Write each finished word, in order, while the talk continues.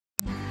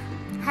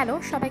Hello,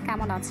 সবাই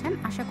কেমন আছেন?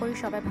 আশা করি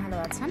সবাই ভালো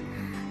আছেন।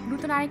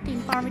 নতুন আরেকটি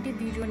ইনফরমেটিভ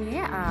ভিডিও নিয়ে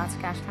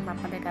আজকে আসলাম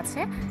আপনাদের কাছে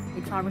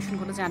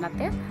ইনফরমেশনগুলো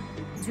জানাতে।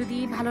 যদি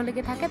ভালো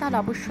লেগে থাকে তাহলে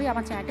অবশ্যই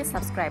আমার চ্যানেলটি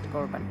সাবস্ক্রাইব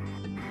করবেন।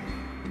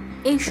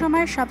 এই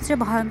সময়ের সবচেয়ে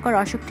ভয়ঙ্কর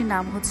অসুখটির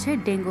নাম হচ্ছে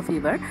ডেঙ্গু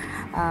ফিভার।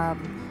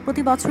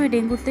 প্রতি বছরই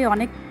ডেঙ্গুতে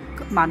অনেক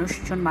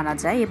মানুষজন মারা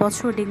যায়।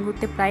 এবছর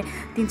ডেঙ্গুতে প্রায়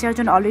 3-4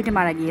 জন অলরেডি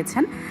মারা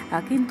গিয়েছেন।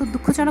 কিন্তু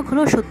দুঃখজনক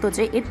হলেও সত্য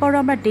যে এরপরও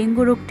আমরা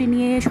ডেঙ্গু রোগটি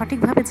নিয়ে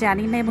সঠিকভাবে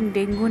জানি না এবং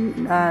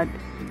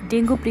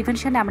ডেঙ্গু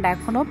প্রিভেনশনে আমরা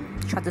এখনও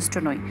সচেষ্ট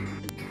নই।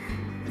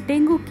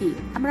 ডেঙ্গু কি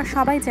আমরা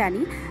সবাই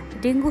জানি।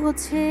 ডেঙ্গু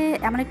হচ্ছে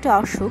এমন একটি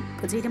অসুখ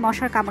যেটি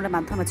মশার কামড়ের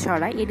মাধ্যমে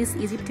ছড়ায়। এডিস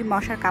ইজিপ্টি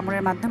মশার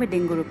কামড়ের মাধ্যমে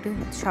ডেঙ্গু রোগটি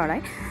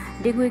ছড়ায়।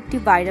 ডেঙ্গু একটি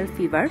ভাইরাল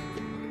ফিভার।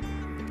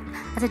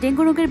 আচ্ছা,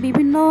 ডেঙ্গু রোগের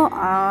বিভিন্ন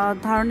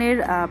ধরনের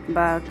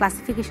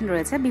ক্লাসিফিকেশন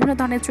রয়েছে, বিভিন্ন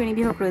ধরনের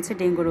শ্রেণীবিভাগ রয়েছে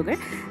ডেঙ্গু রোগের।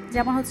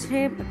 যেমন হচ্ছে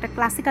একটা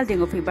ক্লাসিক্যাল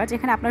ডেঙ্গু ফিভার,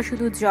 যেখানে আপনার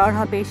শুধু জ্বর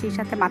হবে, সেই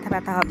সাথে মাথা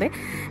ব্যথা হবে,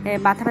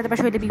 মাথা ব্যথা বা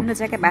শরীরে বিভিন্ন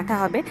জায়গায় ব্যথা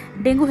হবে।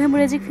 ডেঙ্গু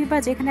হেমোরেজিক ফিভার,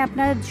 যেখানে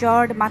আপনার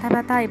জ্বর, মাথা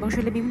ব্যথা এবং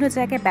শরীরে বিভিন্ন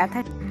জায়গায় ব্যথা,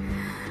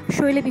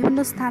 শরীরে বিভিন্ন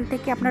স্থান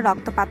থেকে আপনার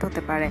রক্তপাত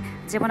হতে পারে।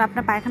 যেমন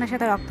আপনার পায়খানার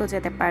সাথে রক্ত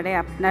যেতে পারে,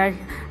 আপনার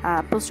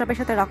প্রস্রাবের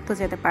সাথে রক্ত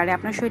যেতে পারে,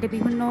 আপনার শরীরে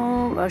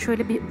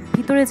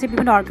ভিতরে যে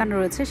বিভিন্ন অর্গান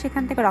রয়েছে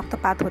সেখান থেকে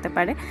রক্তপাত হতে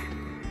পারে।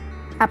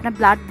 আপনার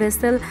ব্লাড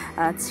ভেসেল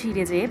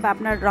ছিঁড়ে যেয়ে বা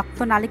আপনার রক্ত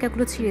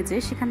নালিকাগুলো ছিঁড়ে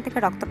যেয়ে সেখান থেকে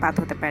রক্তপাত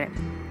হতে পারে।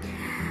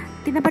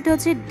 3 নাম্বারটি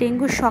হচ্ছে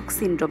ডেঙ্গু শক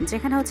সিনড্রোম,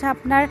 যেখানে হচ্ছে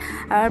আপনার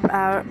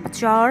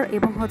জ্বর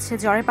এবং হচ্ছে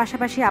জ্বরের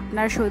পাশাপাশি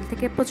আপনার শরীর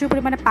থেকে প্রচুর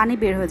পরিমাণে পানি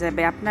বের হয়ে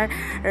যাবে। আপনার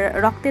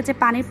রক্তে যে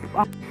পানির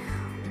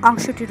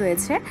অংশটি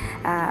রয়েছে,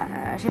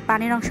 সেই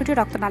পানির অংশটি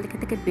রক্তনালিকা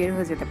থেকে বের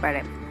হয়ে যেতে পারে।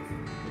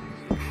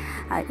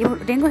 এবং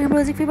dengue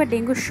haemorrhagic fever,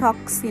 dengue shock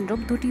syndrome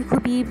দুটি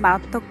খুবই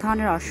মারাত্মক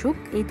ধরনের অসুখ।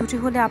 এই দুটি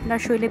হলে আপনার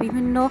শরীরে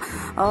বিভিন্ন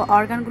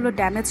অর্গানগুলো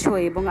ড্যামেজ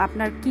হয়ে এবং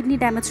আপনার কিডনি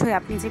ড্যামেজ হয়ে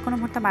আপনি যে কোনো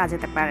মুহূর্তে মারা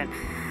যেতে পারেন।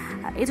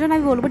 এই জন্য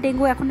আমি বলবো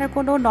ডেঙ্গু এখন আর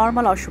কোনো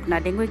নর্মাল অসুখ না,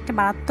 ডেঙ্গু একটি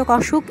মারাত্মক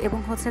অসুখ। এবং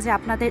হচ্ছে যে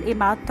আপনাদের এই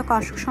মারাত্মক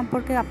অসুখ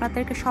সম্পর্কে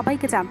আপনাদেরকে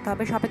সবাইকে জানতে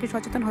হবে, সবাইকে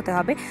সচেতন হতে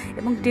হবে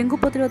এবং ডেঙ্গু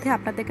প্রতিরোধে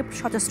আপনাদেরকে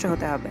সচেষ্ট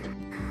হতে হবে।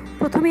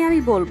 প্রথমে আমি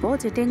বলবো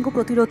যে ডেঙ্গু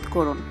প্রতিরোধ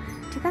করুন,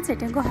 ঠিক আছে?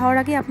 ডেঙ্গু হওয়ার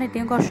আগে আপনি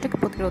ডেঙ্গু অসুখটাকে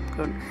প্রতিরোধ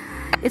করুন।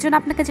 এজন্য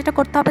আপনাকে যেটা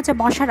করতে হবে যে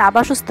মশার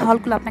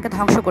আবাসস্থলগুলো আপনাকে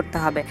ধ্বংস করতে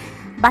হবে।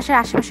 বাসার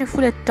আশেপাশে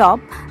ফুলের টব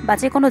বা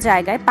যে কোনো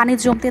জায়গায় পানি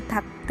জমতে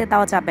থাকতে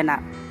দেওয়া যাবে না।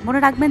 মনে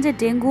রাখবেন যে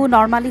ডেঙ্গু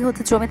নর্মালি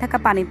হচ্ছে জমে থাকা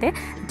পানিতে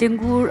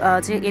ডেঙ্গুর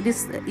যে এডিস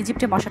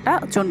ইজিপ্টি মশাটা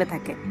জন্মে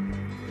থাকে।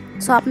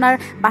 সো আপনার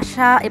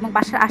বাসা এবং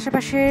বাসার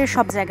আশেপাশে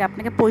সব জায়গায়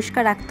আপনাকে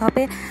পরিষ্কার রাখতে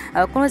হবে।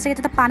 কোনো জায়গায়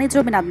যাতে পানি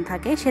জমে না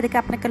থাকে সেদিকে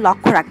আপনাকে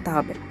লক্ষ্য রাখতে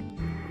হবে।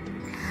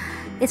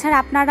 এছাড়া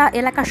আপনারা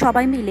এলাকার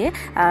সবাই মিলে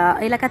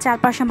এলাকার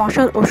চারপাশে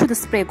মশার ওষুধ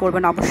স্প্রে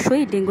করবেন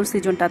অবশ্যই ডেঙ্গুর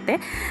সিজনটাতে।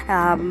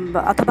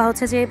 অথবা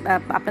হচ্ছে যে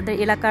আপনাদের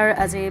এলাকার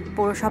যে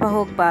পৌরসভা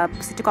হোক বা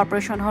সিটি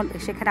কর্পোরেশন হোক,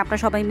 সেখানে আপনারা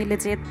সবাই মিলে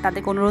যে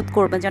তাদেরকে অনুরোধ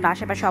করবেন যেন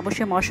আশেপাশে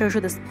অবশ্যই মশার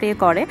ওষুধ স্প্রে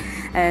করে।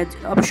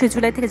 অবশ্যই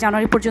জুলাই থেকে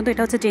জানুয়ারি পর্যন্ত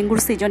এটা হচ্ছে ডেঙ্গুর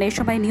সিজন। এই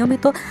সময়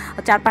নিয়মিত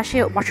চারপাশে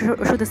মশার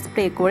ওষুধ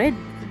স্প্রে করে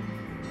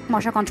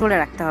মশা কন্ট্রোলে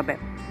রাখতে হবে।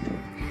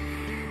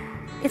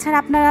 এছাড়া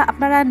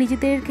আপনারা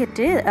নিজেদের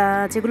ক্ষেত্রে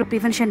যেগুলো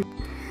প্রিভেনশন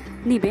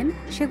নেবেন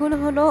সেগুলো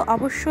হলো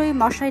অবশ্যই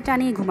মশারি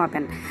টানিয়ে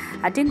ঘুমাবেন।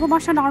 আর ডেঙ্গু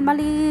মশা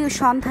নর্মালি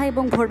সন্ধ্যা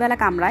এবং ভোরবেলা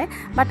কামড়ায়,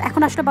 বাট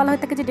এখন আসলে বলা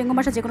হয়ে থাকে যে ডেঙ্গু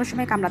মশা যে কোনো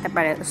সময় কামড়াতে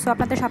পারে। সো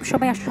আপনাদের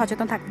সবসময়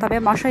সচেতন থাকতে হবে,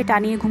 মশারি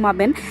টানিয়ে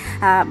ঘুমাবেন।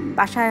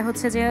 বাসায়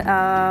হচ্ছে যে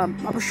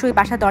অবশ্যই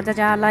বাসার দরজা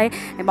জানালায়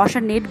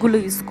মশার নেটগুলো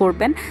ইউজ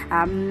করবেন।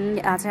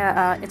 আচ্ছা,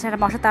 এছাড়া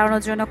মশা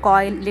তাড়ানোর জন্য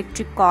কয়েল,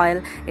 ইলেকট্রিক কয়েল,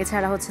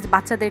 এছাড়া হচ্ছে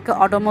বাচ্চাদেরকে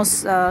অডোমস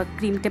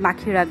ক্রিমটে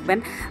মাখিয়ে রাখবেন।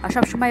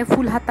 সবসময়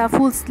ফুল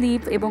স্লিভ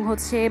এবং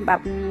হচ্ছে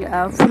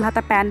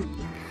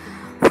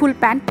ফুল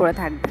প্যান্ট পরে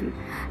থাকবেন।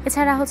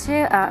 এছাড়া হচ্ছে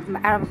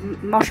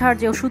মশার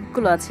যে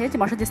ওষুধগুলো আছে, যে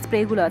মশার যে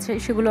স্প্রেগুলো আছে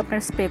সেগুলো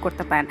আপনারা স্প্রে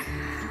করতে পারেন।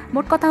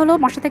 মোট কথা হলো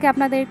মশা থেকে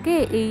আপনাদেরকে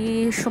এই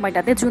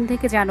সময়টাতে জুন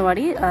থেকে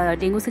জানুয়ারি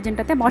ডেঙ্গু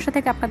সিজনটাতে মশা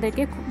থেকে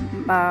আপনাদেরকে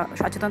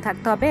সচেতন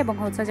থাকতে হবে এবং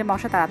হচ্ছে যে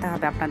মশা তাড়াতে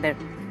হবে আপনাদের।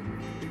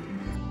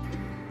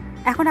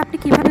 এখন আপনি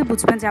কিভাবে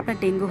বুঝবেন যে আপনার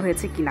ডেঙ্গু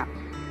হয়েছে কিনা?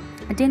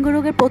 ডেঙ্গু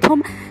রোগের প্রথম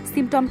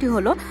সিমটমটি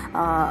হলো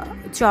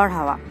জ্বর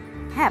হওয়া।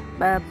 হ্যাঁ,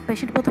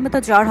 পেশেন্ট প্রথমে তো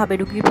জ্বর হবে,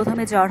 রুগীর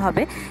প্রথমে জ্বর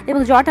হবে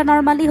এবং জ্বরটা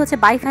নর্মালি হচ্ছে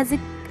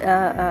বাইফাজিক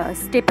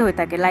স্টেপে হয়ে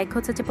থাকে। লাইক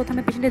হচ্ছে যে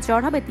প্রথমে পেশেন্টের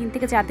জ্বর হবে, 3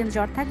 থেকে 4 দিন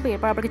জ্বর থাকবে,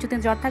 এরপর আবার কিছুদিন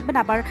জ্বর থাকবে না,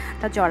 আবার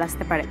তার জ্বর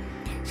আসতে পারে।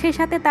 সেই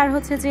সাথে তার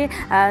হচ্ছে যে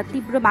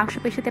তীব্র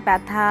মাংসপেশিতে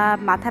ব্যথা,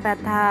 মাথা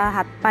ব্যথা,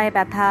 হাত পায়ে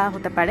ব্যথা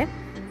হতে পারে।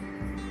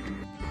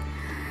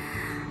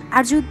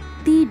 আর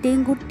যদি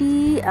ডেঙ্গুটি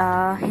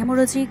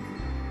হেমোরেজিক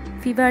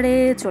ফিভারে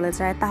চলে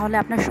যায় তাহলে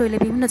আপনার শরীরে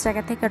বিভিন্ন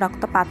জায়গা থেকে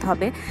রক্তপাত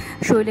হবে,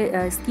 শরীরে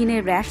স্কিনে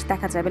র্যাশ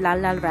দেখা যাবে, লাল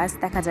লাল র্যাশ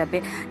দেখা যাবে।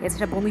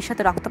 এছাড়া বমির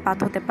সাথে রক্তপাত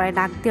হতে পারে,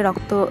 নাক দিয়ে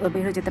রক্ত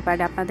বের হয়ে যেতে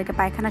পারে, আপনাদেরকে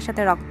পায়খানার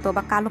সাথে রক্ত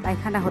বা কালো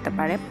পায়খানা হতে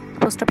পারে,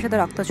 প্রস্রাবের সাথে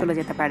রক্ত চলে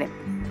যেতে পারে।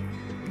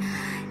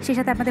 সেই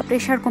সাথে আপনাদের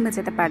প্রেশার কমে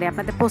যেতে পারে,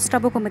 আপনাদের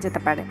প্রস্রাবও কমে যেতে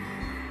পারে।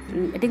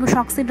 ডেঙ্গু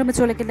শক সিনড্রোমে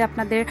চলে গেলে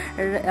আপনাদের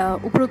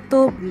উপরোক্ত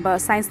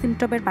সাইন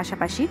সিমটমের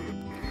পাশাপাশি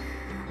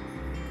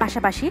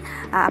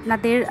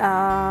আপনাদের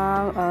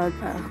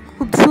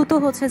খুব দ্রুত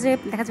হচ্ছে যে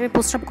দেখা যাবে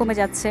প্রস্রাব কমে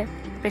যাচ্ছে,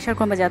 প্রেশার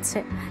কমে যাচ্ছে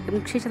এবং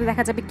সেই সাথে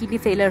দেখা যাবে কিডনি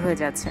ফেলিয়ার হয়ে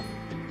যাচ্ছে।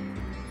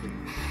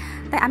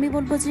 তাই আমি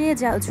বলবো যে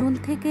জুন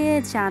থেকে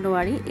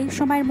জানুয়ারি এই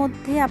সময়ের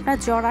মধ্যে আপনার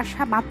জ্বর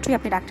আসা মাত্রই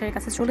আপনি ডাক্তারের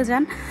কাছে চলে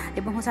যান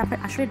এবং হচ্ছে আপনার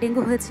আসলে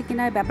ডেঙ্গু হয়েছে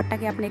কিনা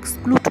ব্যাপারটাকে আপনি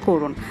এক্সক্লুড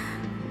করুন।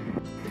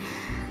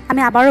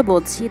 আমি আবারও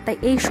বলছি, তাই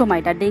এই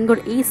সময়টা ডেঙ্গুর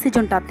এই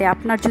সিজনটাতে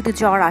আপনার যদি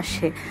জ্বর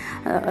আসে,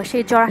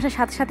 সেই জ্বর আসার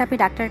সাথে সাথে আপনি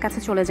ডাক্তারের কাছে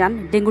চলে যান,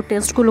 ডেঙ্গুর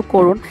টেস্টগুলো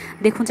করুন,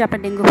 দেখুন যে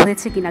আপনার ডেঙ্গু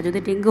হয়েছে কিনা। যদি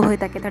ডেঙ্গু হয়ে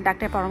থাকে তাহলে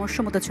ডাক্তারের পরামর্শ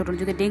মতো চলুন,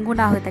 যদি ডেঙ্গু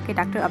না হয়ে থাকে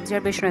ডাক্তার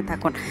অবজারভেশনে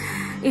থাকুন।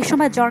 এই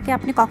সময় জ্বরকে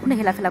আপনি কখনো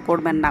হেলাফেলা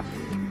করবেন না,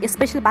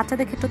 স্পেশাল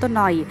বাচ্চাদের ক্ষেত্রে তো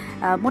নয়।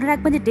 মনে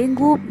রাখবেন যে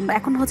ডেঙ্গু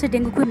এখন হচ্ছে,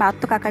 ডেঙ্গু খুবই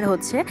মারাত্মক আকারে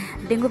হচ্ছে।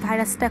 ডেঙ্গু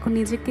ভাইরাসটা এখন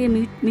নিজেকে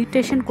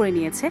মিউটেশন করে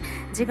নিয়েছে,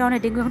 যে কারণে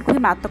ডেঙ্গু এখন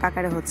খুবই মারাত্মক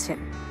আকারে হচ্ছে।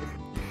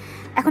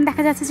 এখন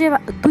দেখা যাচ্ছে যে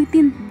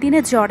 2-3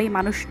 দিনের জ্বরে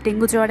মানুষ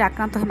ডেঙ্গু জ্বরে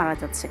আক্রান্ত হয়ে মারা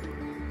যাচ্ছে,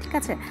 ঠিক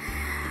আছে।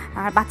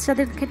 আর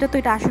বাচ্চাদের ক্ষেত্রে তো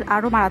এটা আসলে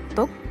আরও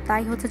মারাত্মক।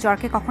 তাই হচ্ছে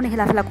জ্বরকে কখনো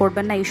হেলাফেলা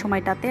করবেন না এই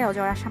সময়টাতে।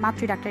 জ্বর আসা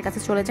মাত্রই ডাক্তারের কাছে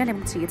চলে যান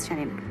এবং চিকিৎসা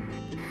নিন।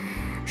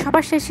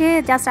 সবার শেষে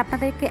জাস্ট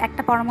আপনাদেরকে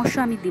একটা পরামর্শ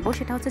আমি দিব,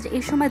 সেটা হচ্ছে যে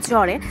এই সময়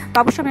জ্বরে তো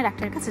অবশ্যই আপনি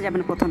ডাক্তারের কাছে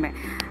যাবেন প্রথমে।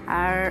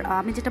 আর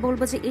আমি যেটা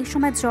বলবো যে এই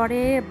সময়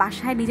জ্বরে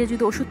বাসায় নিজে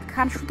যদি ওষুধ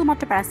খান,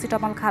 শুধুমাত্র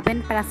প্যারাসিটামল খাবেন।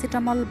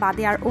 প্যারাসিটামল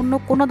বাদে আর অন্য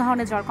কোনো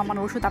ধরনের জ্বর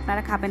কমানোর ওষুধ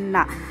আপনারা খাবেন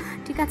না,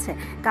 ঠিক আছে।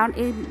 কারণ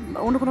এই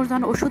অন্য কোনো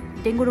ধরনের ওষুধ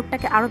ডেঙ্গু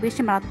রোগটাকে আরও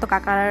বেশি মারাত্মক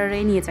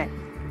আকারে নিয়ে যায়।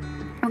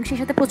 এবং সেই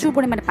সাথে প্রচুর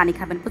পরিমাণে পানি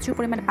খাবেন,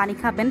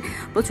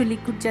 প্রচুর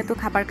লিকুইড জাতীয়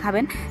খাবার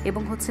খাবেন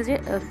এবং হচ্ছে যে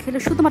খেলে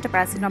শুধুমাত্র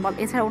প্যারাসিটামল,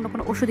 এছাড়া অন্য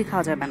কোনো ওষুধই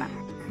খাওয়া যাবে না।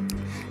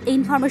 এই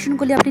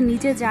ইনফরমেশনগুলি আপনি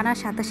নিজে জানার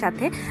সাথে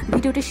সাথে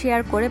ভিডিওটি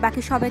শেয়ার করে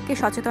বাকি সবাইকে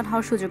সচেতন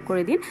হওয়ার সুযোগ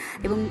করে দিন।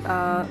 এবং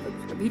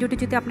ভিডিওটি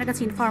যদি আপনার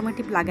কাছে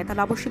ইনফরমেটিভ লাগে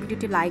তাহলে অবশ্যই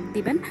ভিডিওটি লাইক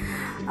দিবেন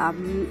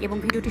এবং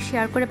ভিডিওটি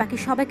শেয়ার করে বাকি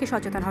সবাইকে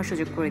সচেতন হওয়ার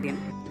সুযোগ করে দিন।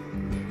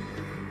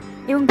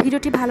 এবং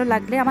ভিডিওটি ভালো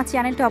লাগলে আমার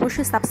চ্যানেলটি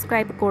অবশ্যই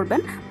সাবস্ক্রাইব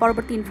করবেন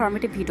পরবর্তী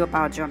ইনফরমেটিভ ভিডিও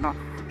পাওয়ার জন্য।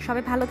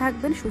 সবাই ভালো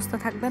থাকবেন, সুস্থ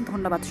থাকবেন।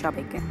 ধন্যবাদ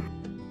সবাইকে।